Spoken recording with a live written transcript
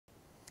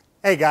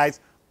Hey guys,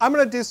 I'm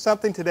going to do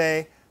something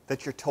today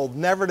that you're told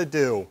never to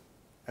do,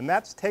 and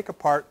that's take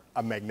apart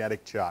a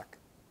magnetic chuck.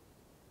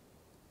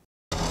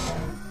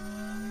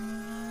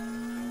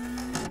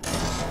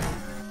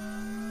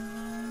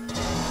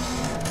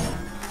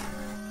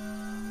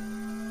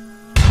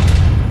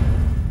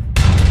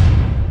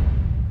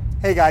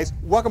 Hey guys,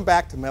 welcome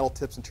back to Metal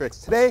Tips and Tricks.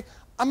 Today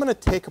I'm going to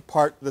take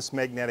apart this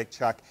magnetic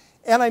chuck,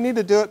 and I need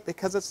to do it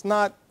because it's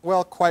not,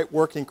 well, quite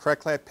working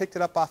correctly. I picked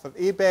it up off of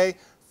eBay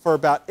for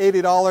about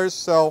 $80,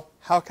 so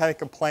how can I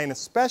complain,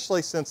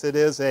 especially since it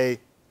is a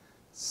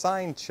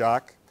sine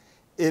chuck.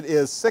 It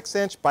is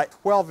 6-inch by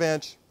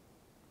 12-inch.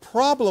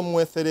 Problem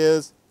with it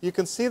is you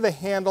can see the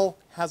handle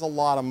has a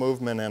lot of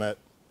movement in it,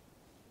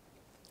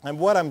 and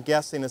what I'm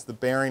guessing is the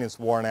bearing is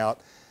worn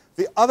out.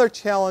 The other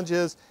challenge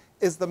is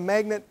the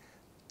magnet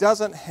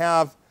doesn't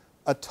have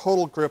a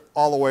total grip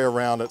all the way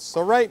around it.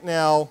 So right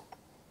now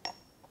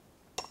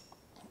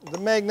the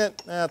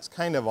magnet, it's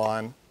kind of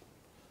on.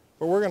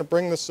 But we're going to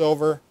bring this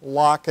over,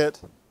 lock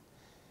it,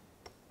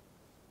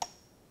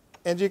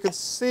 and you can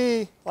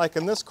see, like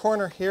in this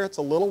corner here, it's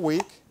a little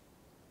weak.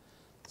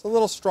 It's a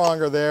little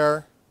stronger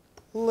there,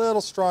 a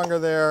little stronger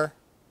there.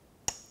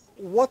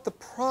 What the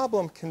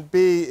problem can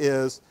be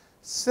is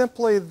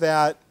simply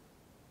that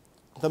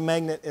the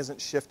magnet isn't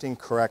shifting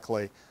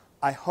correctly.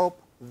 I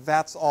hope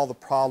that's all the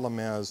problem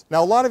is.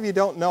 Now, a lot of you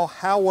don't know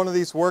how one of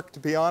these work, to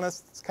be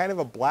honest. It's kind of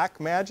a black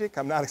magic.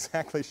 I'm not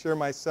exactly sure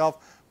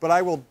myself, but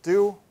I will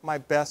do my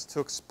best to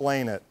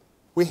explain it.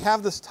 We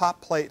have this top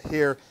plate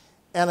here,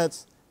 and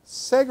it's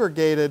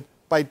segregated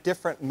by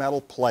different metal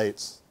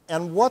plates.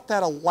 And what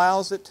that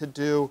allows it to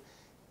do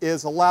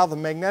is allow the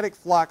magnetic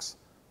flux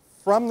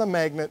from the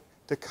magnet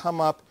to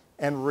come up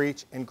and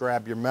reach and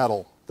grab your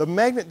metal. The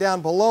magnet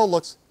down below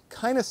looks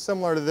kind of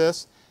similar to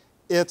this.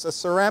 It's a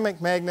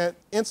ceramic magnet,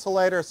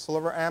 insulator, a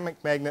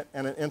ceramic magnet,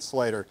 and an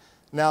insulator.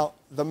 Now,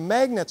 the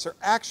magnets are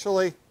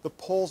actually, the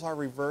poles are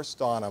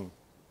reversed on them.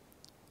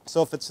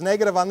 So if it's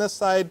negative on this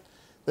side,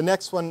 the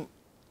next one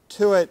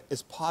to it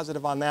is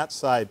positive on that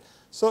side.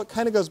 So it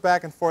kind of goes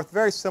back and forth,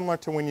 very similar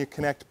to when you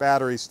connect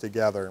batteries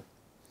together.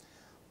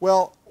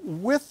 Well,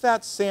 with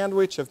that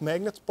sandwich of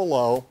magnets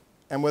below,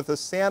 and with a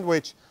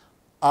sandwich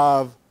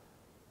of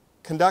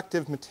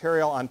conductive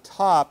material on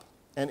top,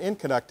 and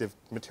inconductive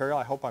material,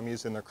 I hope I'm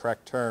using the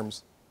correct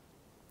terms,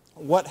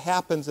 what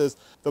happens is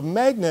the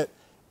magnet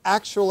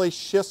actually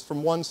shifts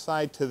from one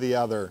side to the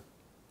other.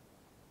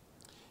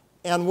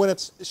 And when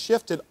it's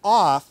shifted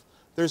off,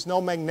 there's no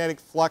magnetic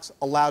flux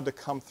allowed to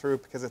come through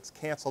because it's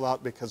canceled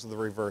out because of the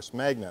reverse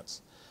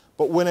magnets.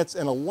 But when it's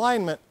in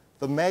alignment,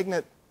 the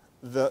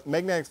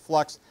magnetic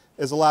flux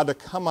is allowed to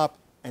come up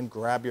and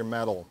grab your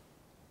metal.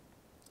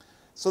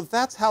 So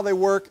that's how they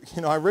work.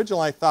 You know,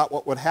 originally I thought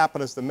what would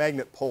happen is the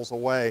magnet pulls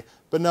away,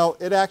 but no,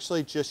 it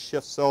actually just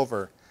shifts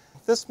over.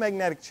 This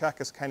magnetic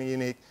chuck is kind of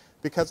unique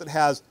because it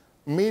has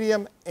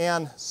medium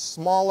and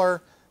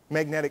smaller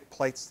magnetic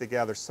plates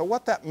together. So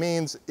what that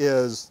means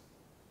is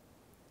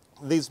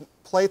these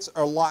plates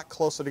are a lot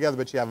closer together,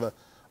 but you have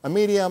a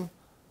medium,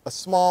 a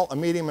small, a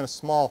medium, and a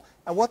small.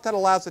 And what that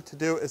allows it to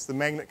do is the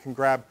magnet can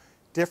grab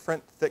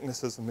different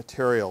thicknesses of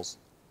materials.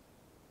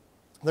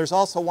 There's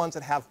also ones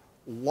that have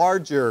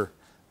larger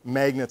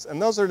magnets,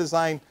 and those are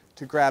designed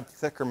to grab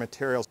thicker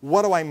materials.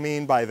 What do I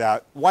mean by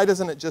that? Why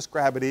doesn't it just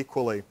grab it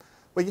equally?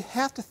 Well, you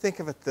have to think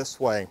of it this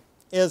way,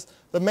 is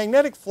the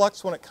magnetic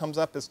flux when it comes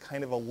up is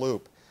kind of a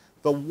loop.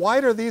 The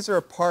wider these are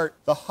apart,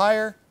 the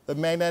higher the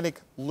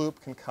magnetic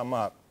loop can come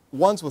up.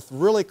 Ones with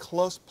really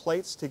close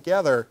plates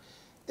together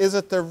is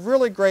that they're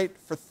really great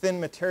for thin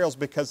materials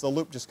because the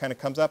loop just kind of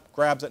comes up,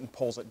 grabs it, and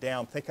pulls it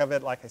down. Think of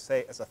it, like I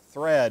say, as a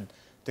thread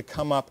to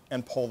come up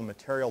and pull the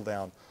material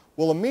down.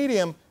 Well, a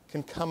medium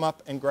can come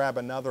up and grab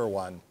another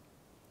one.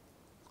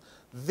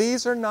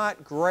 These are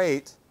not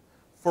great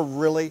for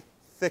really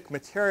thick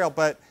material,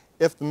 but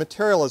if the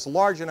material is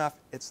large enough,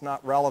 it's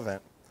not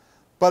relevant.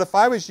 But if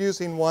I was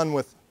using one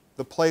with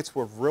the plates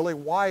were really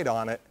wide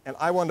on it and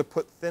I wanted to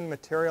put thin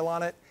material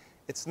on it,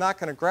 it's not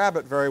going to grab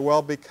it very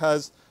well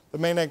because the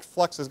magnetic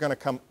flux is going to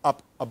come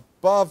up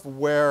above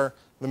where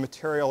the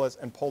material is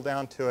and pull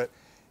down to it,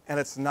 and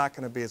it's not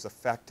going to be as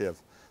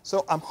effective.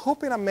 So I'm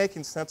hoping I'm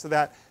making sense of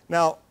that.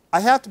 Now, I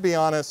have to be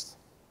honest,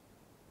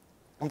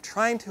 I'm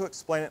trying to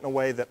explain it in a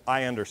way that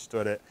I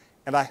understood it,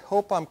 and I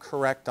hope I'm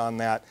correct on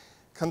that.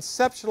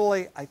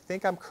 Conceptually, I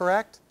think I'm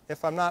correct.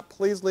 If I'm not,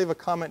 please leave a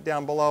comment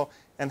down below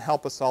and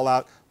help us all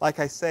out. Like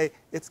I say,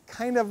 it's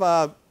kind of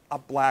a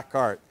black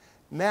art.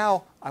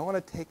 Now, I want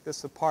to take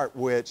this apart,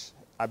 which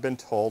I've been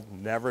told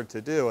never to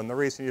do, and the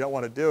reason you don't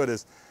want to do it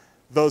is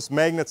those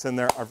magnets in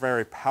there are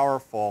very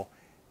powerful,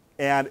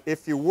 and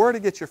if you were to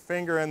get your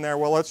finger in there,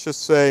 well, let's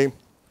just say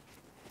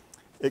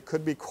it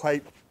could be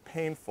quite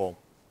painful.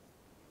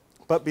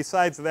 But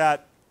besides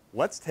that,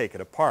 let's take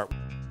it apart.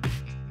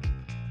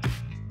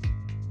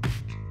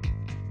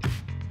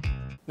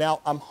 Now,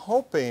 I'm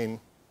hoping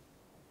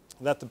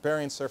that the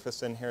bearing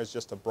surface in here is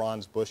just a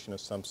bronze bushing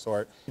of some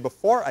sort.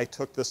 Before I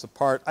took this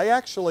apart, I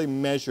actually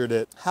measured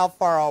it, how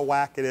far out of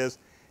whack it is.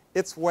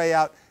 It's way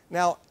out.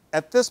 Now,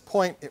 at this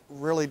point, it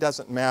really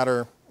doesn't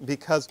matter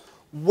because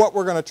what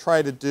we're going to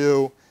try to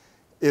do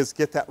is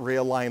get that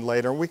realigned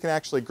later, and we can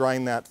actually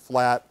grind that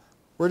flat.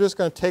 We're just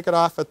going to take it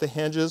off at the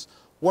hinges.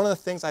 One of the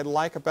things I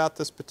like about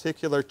this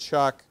particular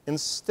chuck,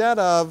 instead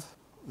of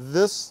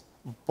this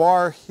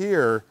bar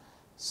here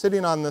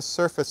sitting on this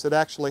surface, it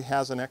actually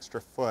has an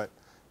extra foot.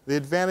 The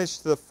advantage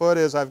to the foot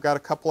is I've got a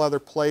couple other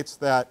plates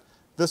that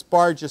this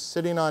bar just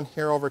sitting on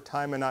here over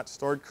time and not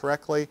stored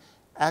correctly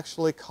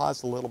actually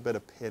caused a little bit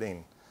of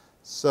pitting.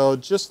 So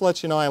just to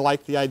let you know, I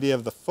like the idea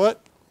of the foot.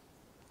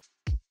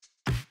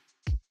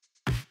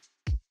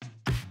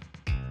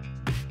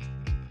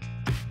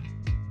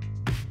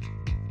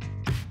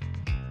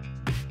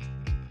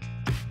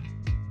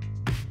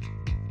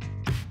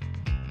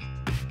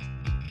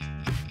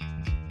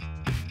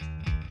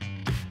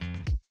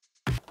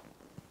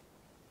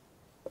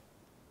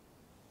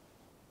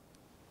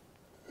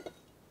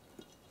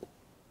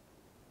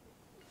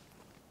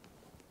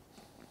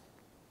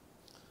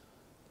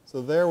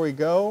 So there we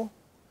go.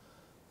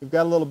 We've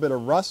got a little bit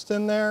of rust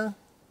in there.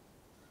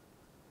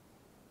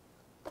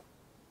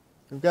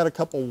 We've got a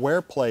couple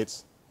wear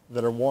plates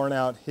that are worn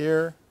out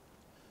here.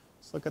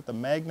 Let's look at the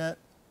magnet.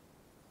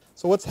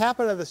 So what's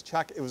happened to this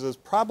chuck, it was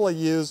probably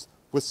used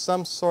with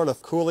some sort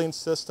of cooling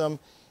system,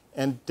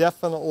 and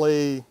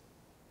definitely,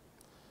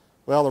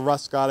 well, the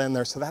rust got in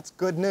there, so that's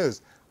good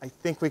news. I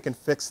think we can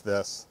fix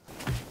this.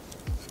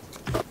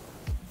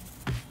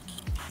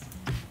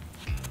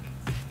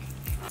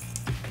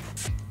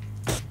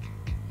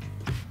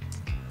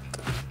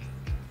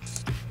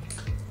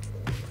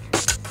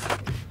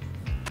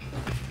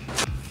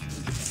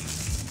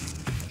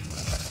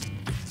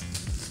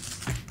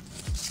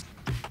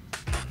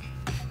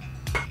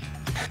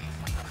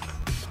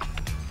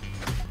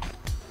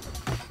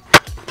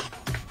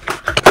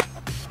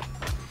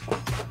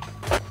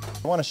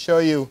 I want to show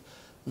you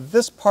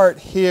this part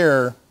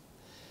here.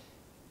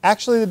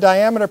 Actually, the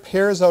diameter up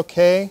here is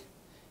okay.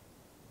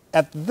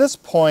 At this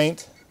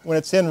point, when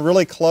it's in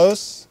really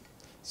close,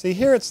 see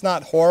here it's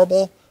not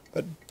horrible,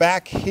 but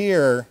back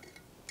here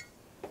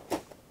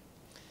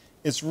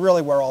is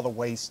really where all the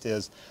waste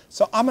is.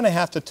 So I'm going to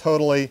have to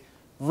totally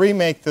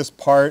remake this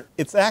part.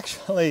 It's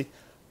actually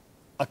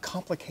a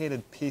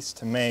complicated piece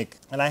to make,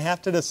 and I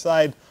have to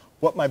decide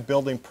what my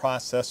building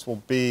process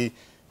will be.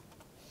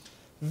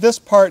 This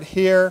part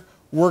here,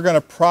 we're going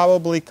to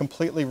probably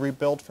completely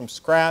rebuild from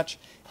scratch.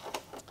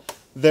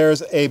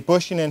 There's a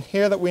bushing in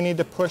here that we need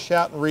to push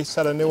out and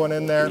reset a new one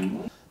in there.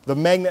 The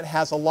magnet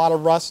has a lot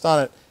of rust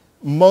on it.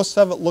 Most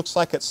of it looks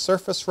like it's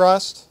surface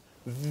rust.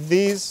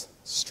 These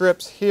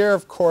strips here,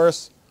 of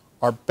course,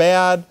 are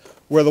bad,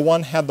 where the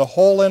one had the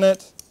hole in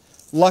it.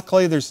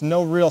 Luckily, there's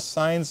no real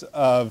signs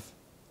of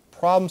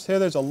problems here.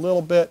 There's a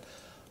little bit,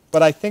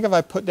 but I think if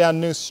I put down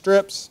new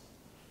strips,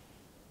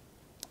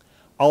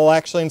 I'll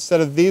actually,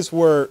 instead of these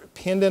were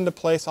pinned into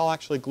place, I'll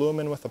actually glue them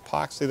in with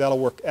epoxy. That'll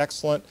work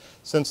excellent.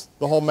 Since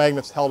the whole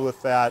magnet's held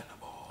with that,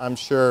 I'm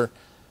sure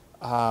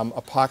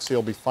epoxy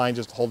will be fine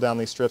just to hold down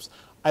these strips.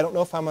 I don't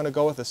know if I'm going to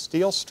go with a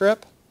steel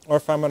strip or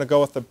if I'm going to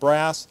go with the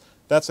brass.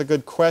 That's a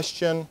good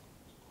question.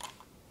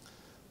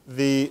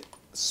 The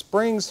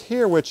springs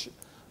here, which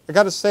I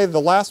got to say, the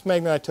last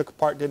magnet I took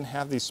apart didn't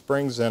have these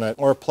springs in it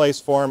or a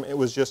place for them. It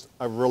was just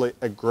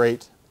a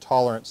great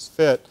tolerance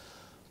fit.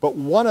 But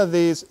one of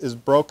these is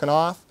broken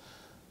off,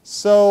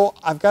 so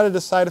I've got to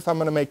decide if I'm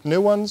going to make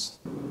new ones.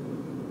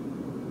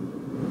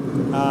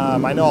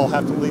 I know I'll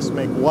have to at least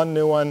make one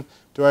new one.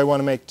 Do I want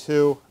to make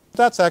two?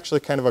 That's actually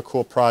kind of a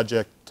cool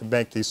project to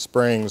make these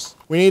springs.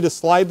 We need to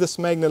slide this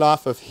magnet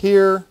off of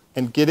here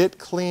and get it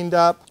cleaned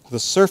up. The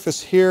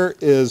surface here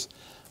is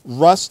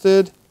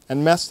rusted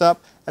and messed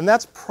up, and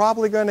that's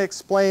probably going to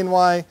explain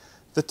why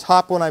the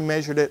top, when I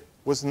measured it,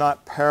 was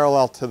not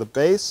parallel to the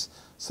base.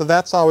 So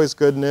that's always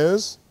good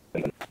news.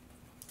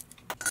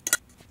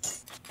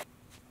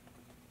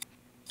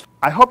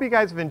 I hope you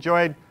guys have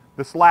enjoyed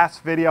this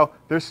last video.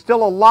 There's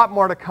still a lot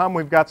more to come.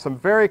 We've got some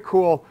very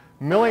cool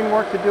milling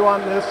work to do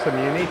on this, some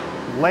unique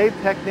lathe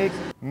techniques,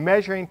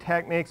 measuring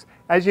techniques.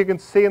 As you can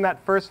see in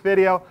that first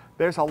video,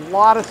 there's a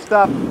lot of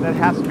stuff that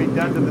has to be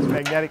done to this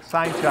magnetic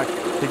sine chuck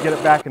to get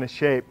it back into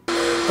shape.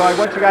 So I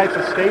want you guys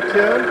to stay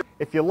tuned.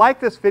 If you like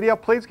this video,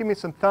 please give me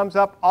some thumbs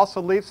up.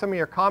 Also leave some of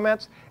your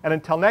comments. And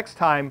until next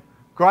time,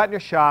 go out in your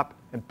shop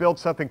and build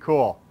something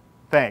cool.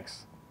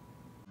 Thanks.